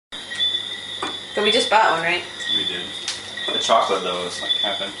But we just bought one, right? We did. The chocolate though is like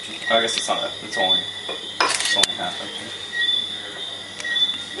half empty. Oh, I guess it's not. It's only half empty.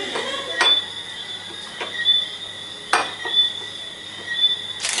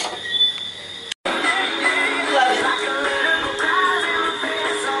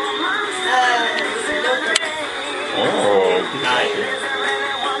 Oh, 9.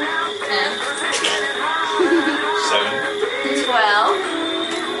 10. 7. 12.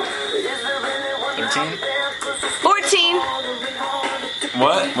 13. 14.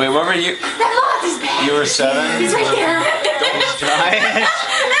 What? Wait, what were you? That moth is back. You were 7? He's right there. Don't try it.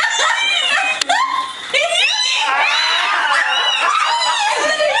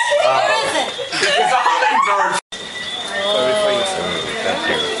 Where is it? It's a hummingbird.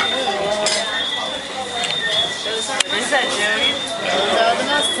 What is that, Joey? Those are the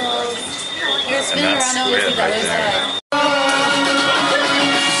muscles. You're spinning around over to the other side.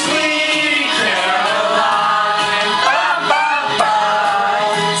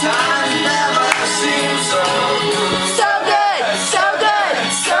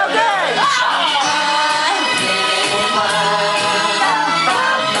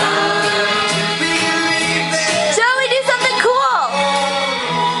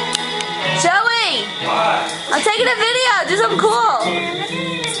 I'm taking a video. Do something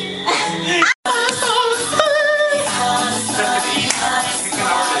cool.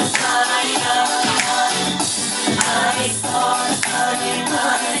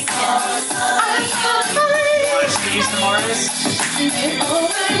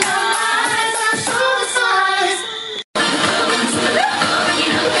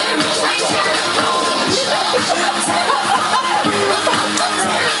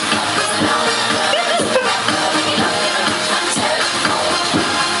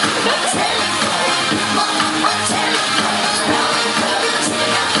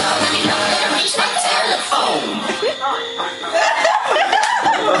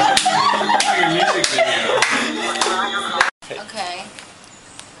 Okay.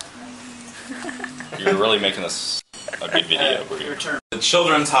 You're really making this a good video. The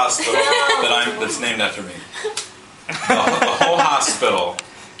children's hospital that's named after me. The whole hospital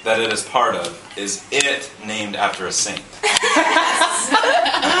that it is part of is it named after a saint.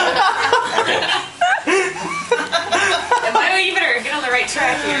 Okay. You better get on the right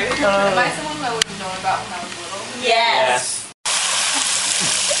track here. Am I someone I would have known about when I was little? Yes.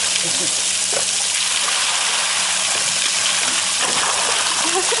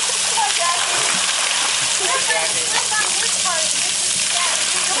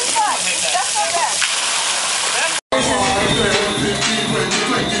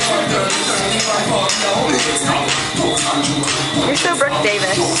 You're so Brooke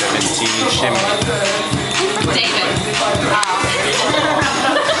Davis. 17 shimmy. Brooke Davis.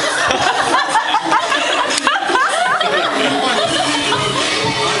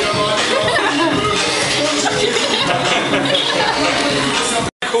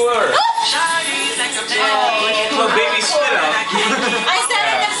 Cooler. Little baby spit out. I said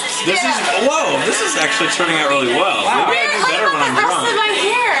it was This is actually turning out really well. Maybe I do better when I'm drunk. my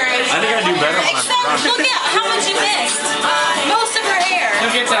hair. I think I do better when I'm drunk. Look at how much you missed. Most of her hair.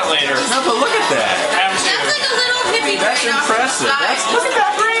 We'll get that later. No, but look at that. That's like a little hippie braid. That's impressive. Look at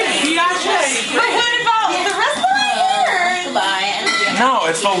that braid. But what about the rest of my hair? No,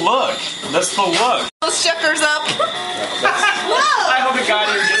 it's the look. That's the look. Those suckers up. I hope it got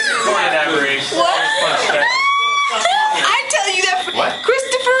here. That braid. What? I tell you that for What?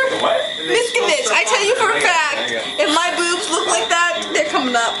 Christopher What? Miskovich. I tell you for a fact, if my boobs look like that, they're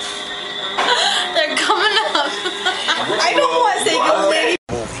coming up. They're coming up. I don't want to say good lady.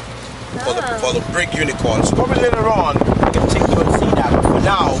 For the brick unicorns. Probably later on, I can take you and see that. But for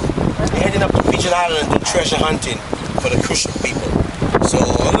now, we're heading up to Pigeon Island and do treasure hunting for the cruise ship people. So a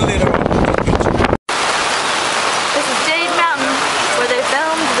little later on, This is Jade Mountain, where they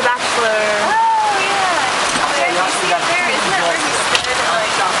filmed The Bachelor.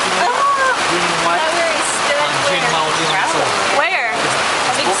 Where?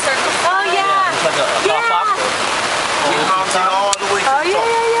 A big circle? Oh yeah! Yeah! mountain all the way to Oh the top.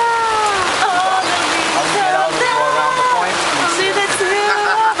 yeah! Oh, see the two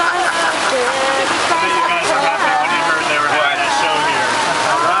of us. You guys are happy when you heard they were having a show here.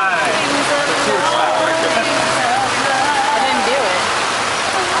 Alright. I didn't do it.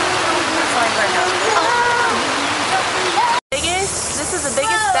 This is the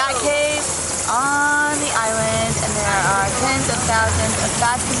biggest bat cave on the island, and there are tens of thousands of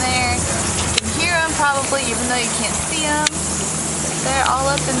bats in there. You can hear them probably, even though you can't see them. They're all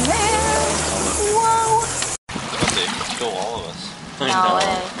up in there. Whoa! They kill all of us. No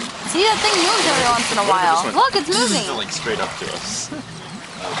way. See, that thing moves every once in a while. Look, it's moving. Like straight up to us. Ooh,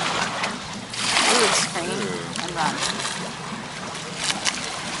 it's scream and run.